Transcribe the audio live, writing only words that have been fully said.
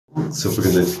So we're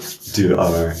going to do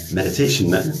our meditation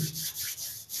now.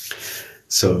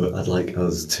 So I'd like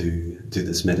us to do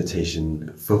this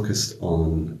meditation focused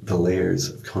on the layers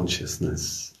of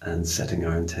consciousness and setting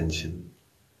our intention.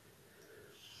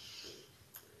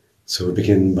 So we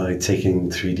begin by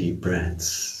taking 3 deep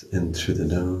breaths in through the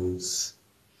nose,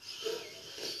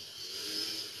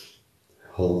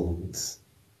 hold,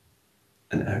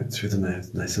 and out through the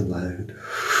mouth nice and loud.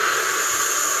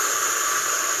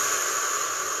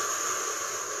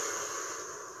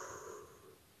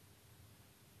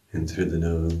 In through the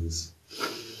nose,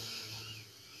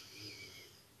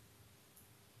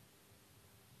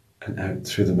 and out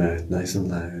through the mouth nice and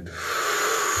loud.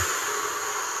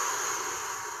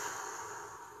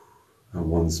 And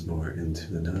once more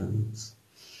into the nose.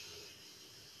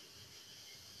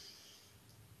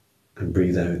 And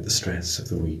breathe out the stress of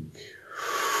the week.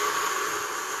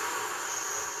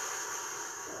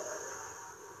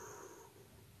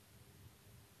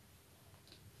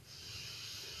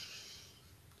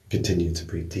 Continue to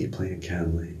breathe deeply and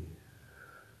calmly.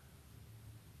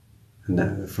 And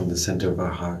now from the center of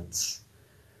our hearts,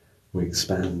 we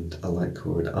expand a light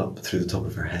cord up through the top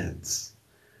of our heads,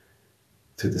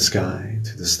 to the sky,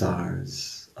 to the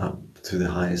stars, up to the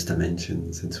highest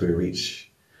dimensions until we reach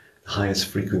the highest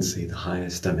frequency, the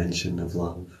highest dimension of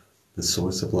love, the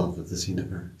source of love of this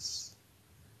universe.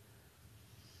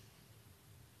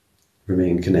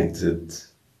 Remain connected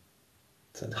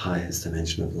to that highest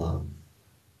dimension of love,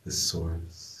 this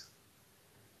source,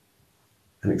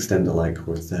 and extend the light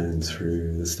cord down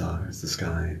through the stars, the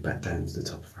sky, back down to the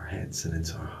top of our heads and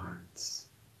into our hearts.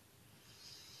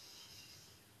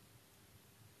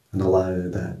 And allow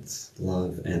that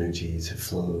love energy to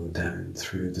flow down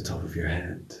through the top of your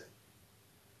head,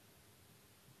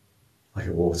 like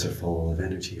a waterfall of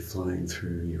energy flowing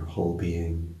through your whole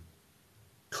being,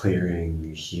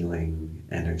 clearing, healing,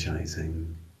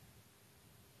 energizing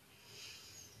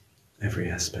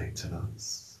every aspect of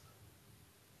us.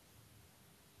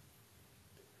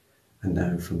 And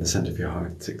now from the center of your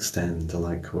heart, extend the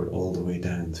light cord all the way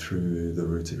down through the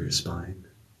root of your spine,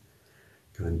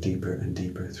 going deeper and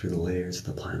deeper through the layers of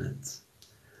the planet,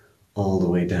 all the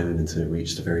way down until it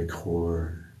reach the very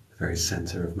core, the very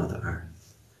center of Mother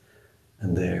Earth.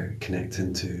 And there, connect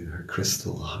into her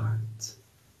crystal heart,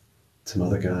 to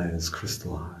Mother Gaia's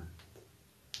crystal heart.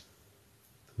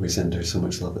 We send her so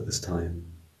much love at this time.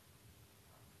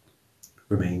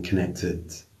 Remain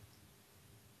connected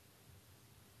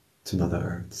to Mother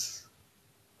Earth's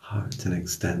heart and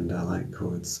extend our light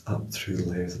cords up through the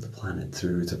layers of the planet,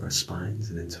 through the root of our spines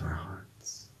and into our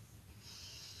hearts.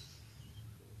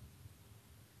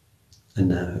 And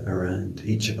now around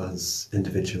each of us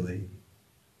individually,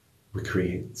 we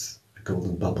create a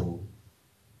golden bubble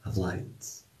of light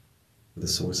with a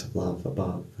source of love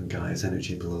above and Gaia's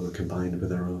energy below combined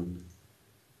with our own.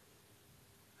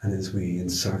 And as we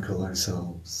encircle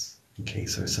ourselves,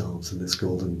 encase ourselves in this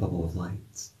golden bubble of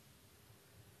light,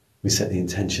 we set the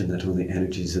intention that only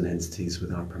energies and entities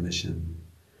with our permission,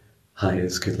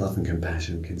 highest good love and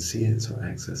compassion, can see us or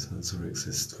access us or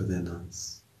exist within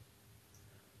us.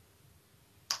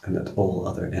 And that all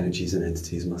other energies and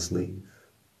entities must leave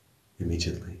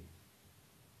immediately.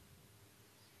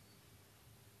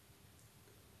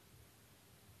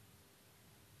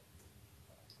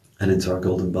 And into our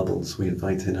golden bubbles, we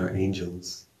invite in our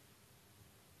angels,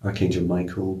 Archangel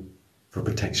Michael for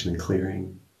protection and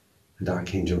clearing, and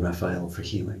Archangel Raphael for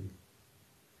healing,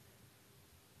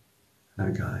 and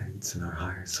our guides and our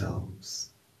higher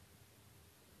selves.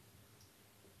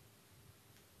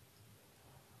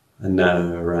 And now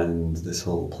around this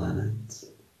whole planet,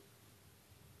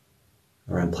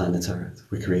 around planet Earth,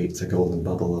 we create a golden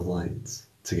bubble of light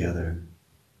together.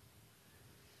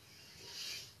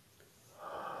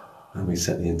 And we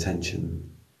set the intention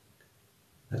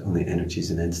that only energies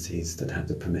and entities that have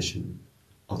the permission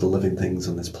of the living things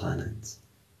on this planet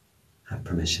have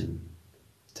permission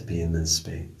to be in this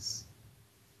space.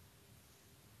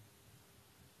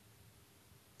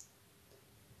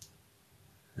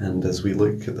 And as we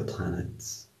look at the planet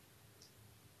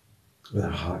with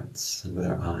our hearts and with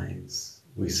our eyes,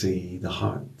 we see the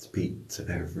heartbeat of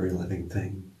every living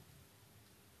thing.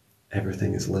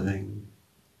 Everything is living,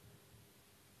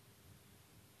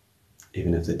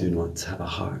 even if they do not have a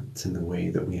heart in the way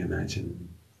that we imagine.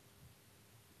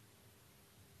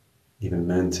 Even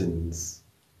mountains,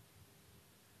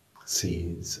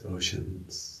 seas,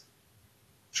 oceans,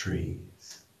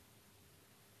 trees,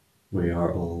 we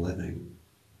are all living.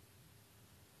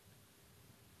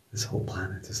 This whole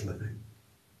planet is living.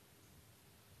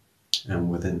 And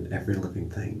within every living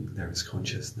thing there is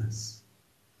consciousness.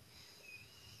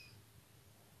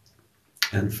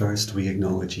 And first we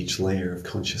acknowledge each layer of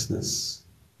consciousness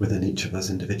within each of us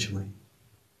individually,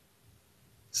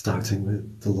 starting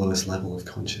with the lowest level of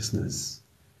consciousness,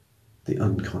 the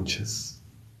unconscious,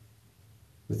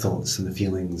 the thoughts and the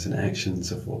feelings and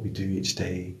actions of what we do each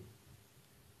day,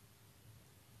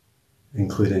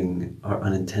 including our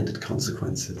unintended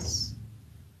consequences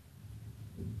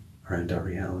around our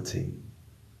reality,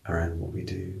 around what we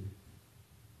do.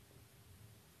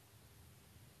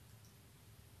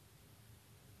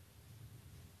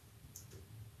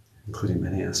 Including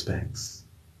many aspects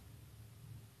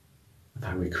of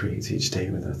how we create each day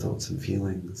with our thoughts and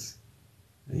feelings,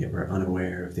 and yet we're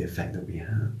unaware of the effect that we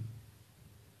have.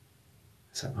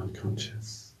 It's our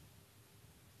unconscious.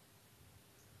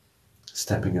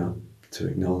 Stepping up to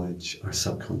acknowledge our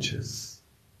subconscious,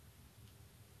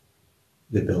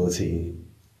 the ability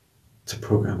to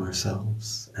program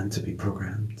ourselves and to be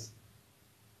programmed,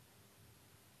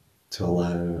 to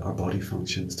allow our body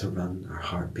functions to run, our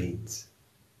heartbeat,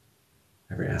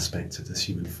 every aspect of this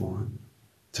human form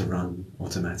to run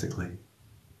automatically,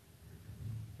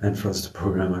 and for us to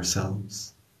program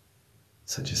ourselves,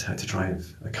 such as how to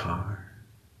drive a car,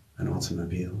 an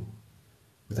automobile,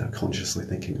 without consciously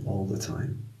thinking all the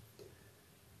time,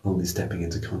 only stepping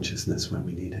into consciousness when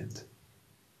we need it,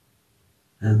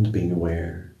 and being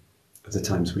aware of the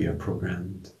times we are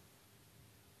programmed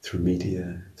through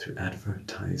media, through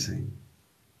advertising,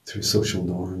 through social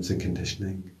norms and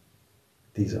conditioning.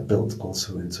 These are built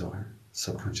also into our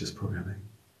subconscious programming.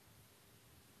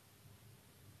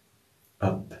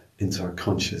 Up into our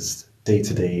conscious,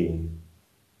 day-to-day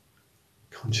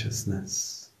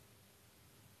consciousness,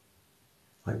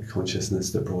 like the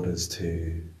consciousness that brought us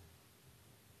to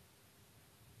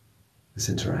this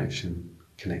interaction,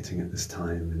 connecting at this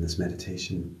time in this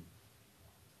meditation.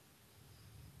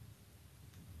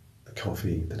 The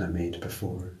coffee that I made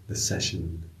before this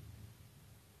session,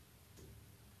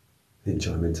 the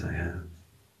enjoyment I have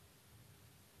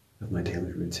of my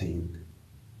daily routine,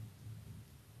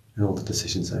 and all the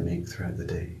decisions I make throughout the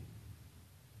day.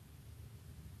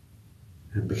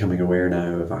 And becoming aware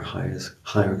now of our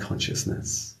higher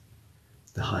consciousness,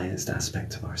 the highest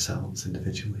aspect of ourselves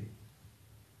individually,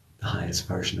 the highest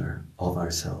version of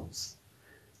ourselves,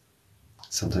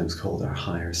 sometimes called our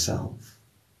higher self.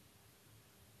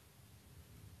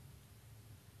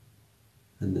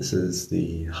 And this is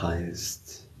the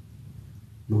highest,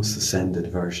 most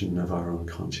ascended version of our own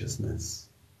consciousness,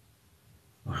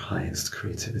 our highest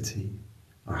creativity,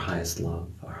 our highest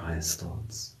love, our highest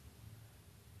thoughts,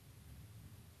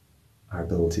 our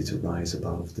ability to rise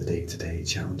above the day-to-day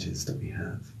challenges that we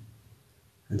have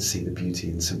and see the beauty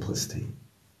and simplicity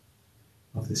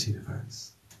of this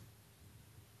universe.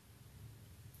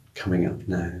 Coming up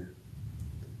now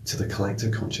to the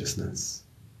collective consciousness,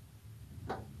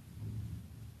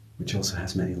 which also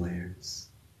has many layers.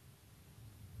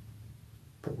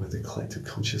 But with the collective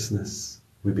consciousness,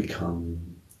 we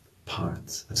become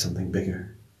part of something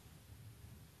bigger.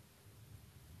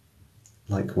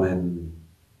 Like when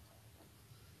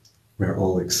we're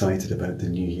all excited about the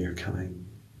new year coming,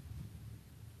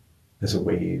 there's a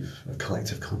wave of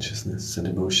collective consciousness and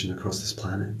emotion across this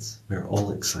planet. We're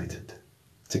all excited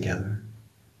together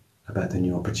about the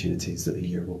new opportunities that the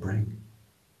year will bring.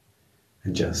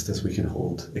 And just as we can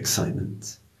hold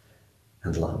excitement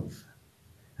and love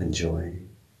and joy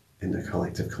in the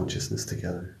collective consciousness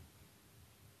together,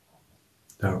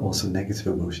 there are also negative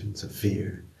emotions of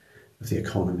fear, of the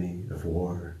economy, of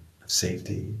war, of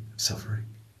safety, of suffering.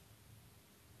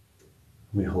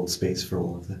 We hold space for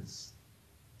all of this.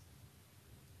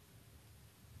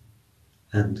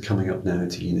 And coming up now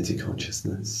to unity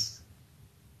consciousness,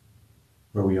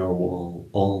 where we are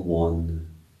all one,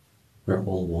 we're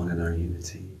all one in our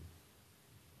unity.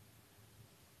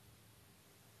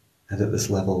 And at this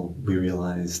level, we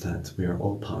realize that we are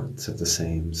all parts of the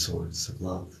same source of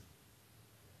love.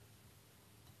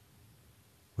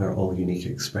 We're all unique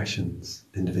expressions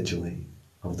individually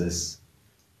of this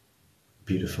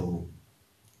beautiful,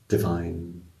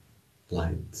 divine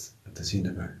light of this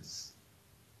universe.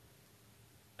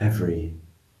 Every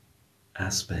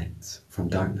aspect, from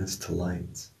darkness to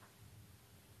light,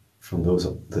 from those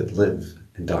that live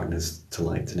in darkness to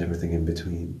light and everything in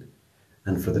between,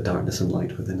 and for the darkness and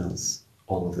light within us,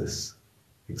 all of this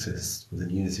exists within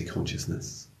unity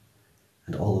consciousness,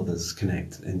 and all of us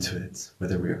connect into it,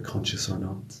 whether we are conscious or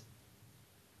not.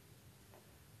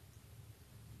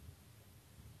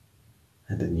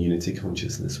 And in unity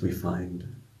consciousness we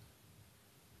find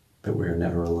that we are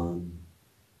never alone,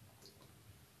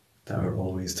 that we're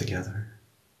always together,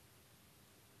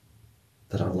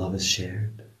 that our love is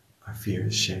shared, our fear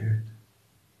is shared,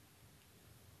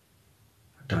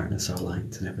 our darkness, our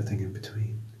light, and everything in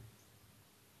between.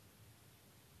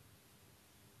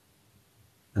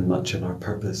 And much of our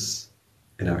purpose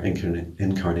in our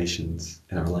incarnations,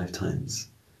 in our lifetimes,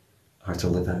 are to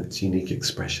live out unique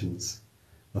expressions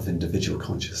of individual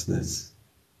consciousness.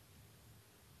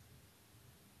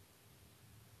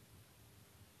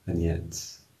 And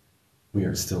yet, we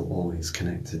are still always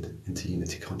connected into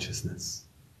unity consciousness.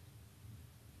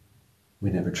 We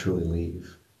never truly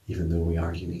leave, even though we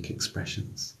are unique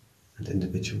expressions and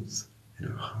individuals in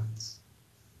our hearts.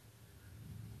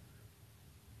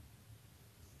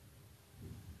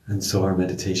 And so our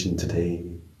meditation today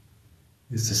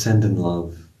is to send in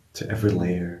love to every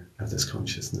layer of this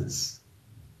consciousness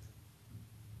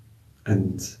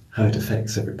and how it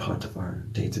affects every part of our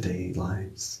day-to-day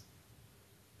lives,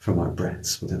 from our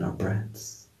breaths within our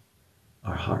breaths,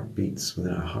 our heartbeats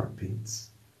within our heartbeats,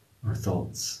 our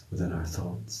thoughts within our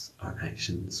thoughts, our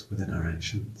actions within our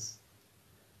actions,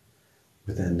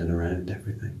 within and around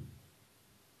everything.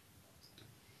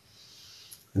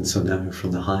 And so now,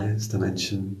 from the highest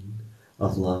dimension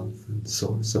of love and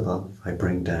source above, I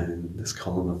bring down this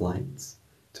column of light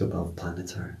to above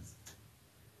planet Earth,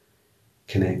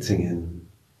 connecting in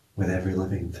with every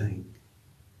living thing,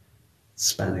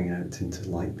 spanning out into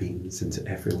light beams into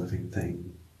every living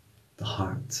thing, the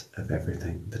heart of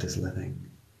everything that is living.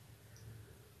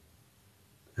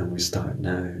 And we start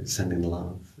now sending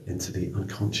love into the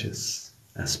unconscious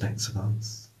aspects of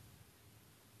us,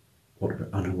 what we're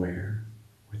unaware,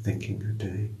 we're thinking or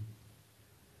doing.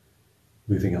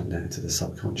 Moving up now to the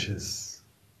subconscious,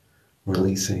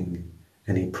 releasing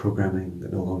any programming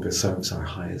that no longer serves our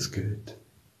highest good,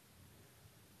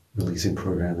 releasing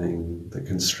programming that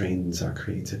constrains our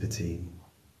creativity,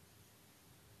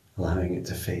 allowing it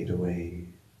to fade away,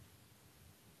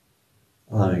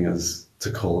 allowing us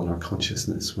to call on our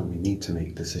consciousness when we need to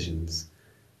make decisions,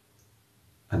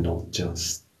 and not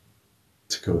just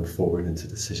to go forward into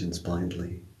decisions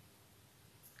blindly.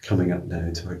 Coming up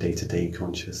now to our day-to-day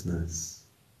consciousness,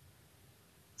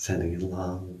 sending in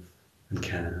love and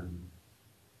calm,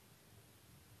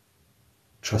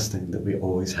 trusting that we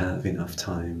always have enough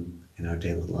time in our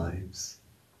daily lives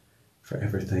for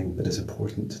everything that is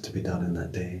important to be done in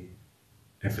that day.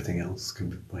 Everything else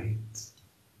can wait.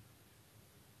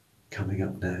 Coming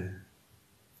up now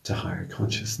to higher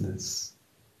consciousness,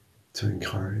 to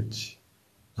encourage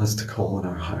us to call on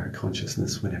our higher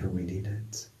consciousness whenever we need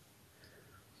it,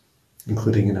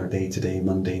 including in our day-to-day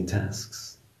mundane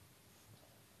tasks.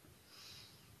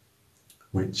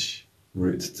 Which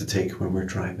route to take when we're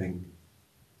driving,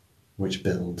 which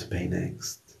bill to pay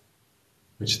next,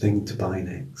 which thing to buy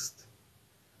next.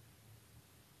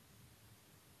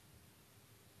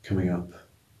 Coming up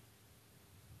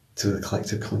to the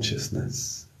collective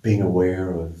consciousness, being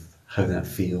aware of how that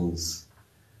feels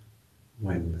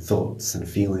when thoughts and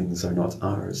feelings are not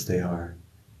ours, they are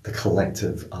the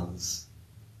collective us.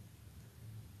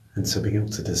 And so being able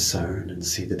to discern and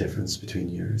see the difference between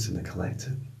yours and the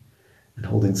collective, and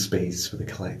holding space for the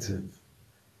collective,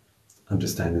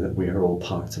 understanding that we are all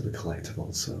part of the collective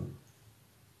also.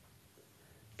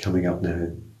 Coming up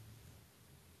now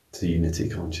to unity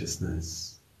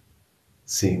consciousness,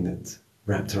 seeing that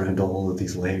wrapped around all of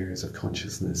these layers of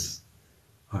consciousness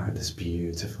are this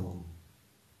beautiful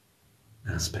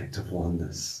aspect of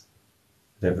oneness.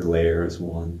 That every layer is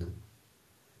one,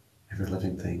 every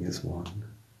living thing is one.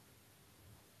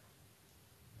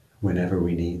 Whenever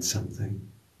we need something,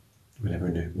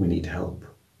 whenever we need help,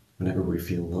 whenever we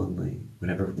feel lonely,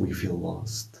 whenever we feel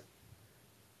lost,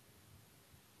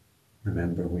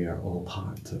 remember we are all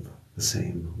part of the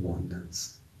same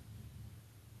oneness.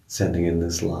 Sending in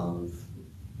this love,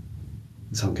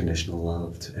 this unconditional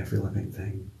love to every living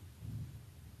thing.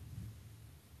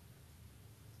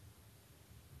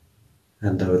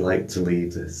 And I would like to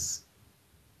leave this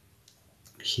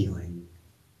healing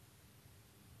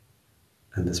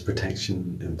and this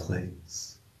protection in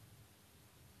place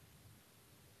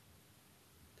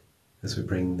as we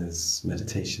bring this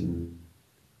meditation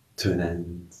to an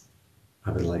end.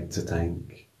 I would like to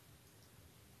thank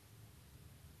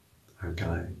our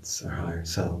guides, our higher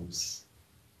selves,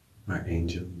 our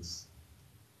angels,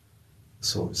 the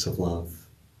source of love,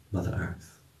 Mother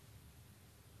Earth,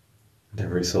 and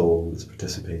every soul that's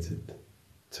participated,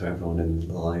 to everyone in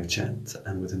the live chat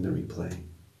and within the replay.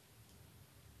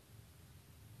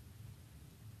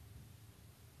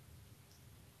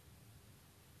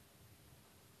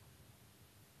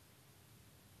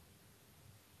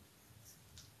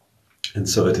 And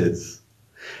so it is.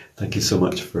 Thank you so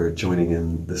much for joining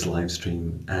in this live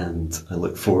stream, and I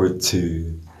look forward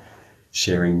to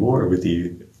sharing more with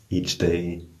you each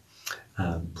day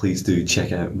Please do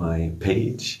check out my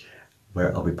page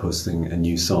where I'll be posting a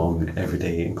new song every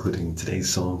day, including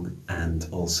today's song and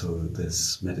also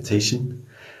this meditation.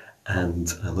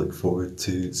 And I look forward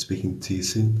to speaking to you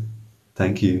soon.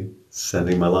 Thank you.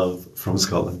 Sending my love from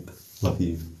Scotland. Love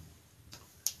you.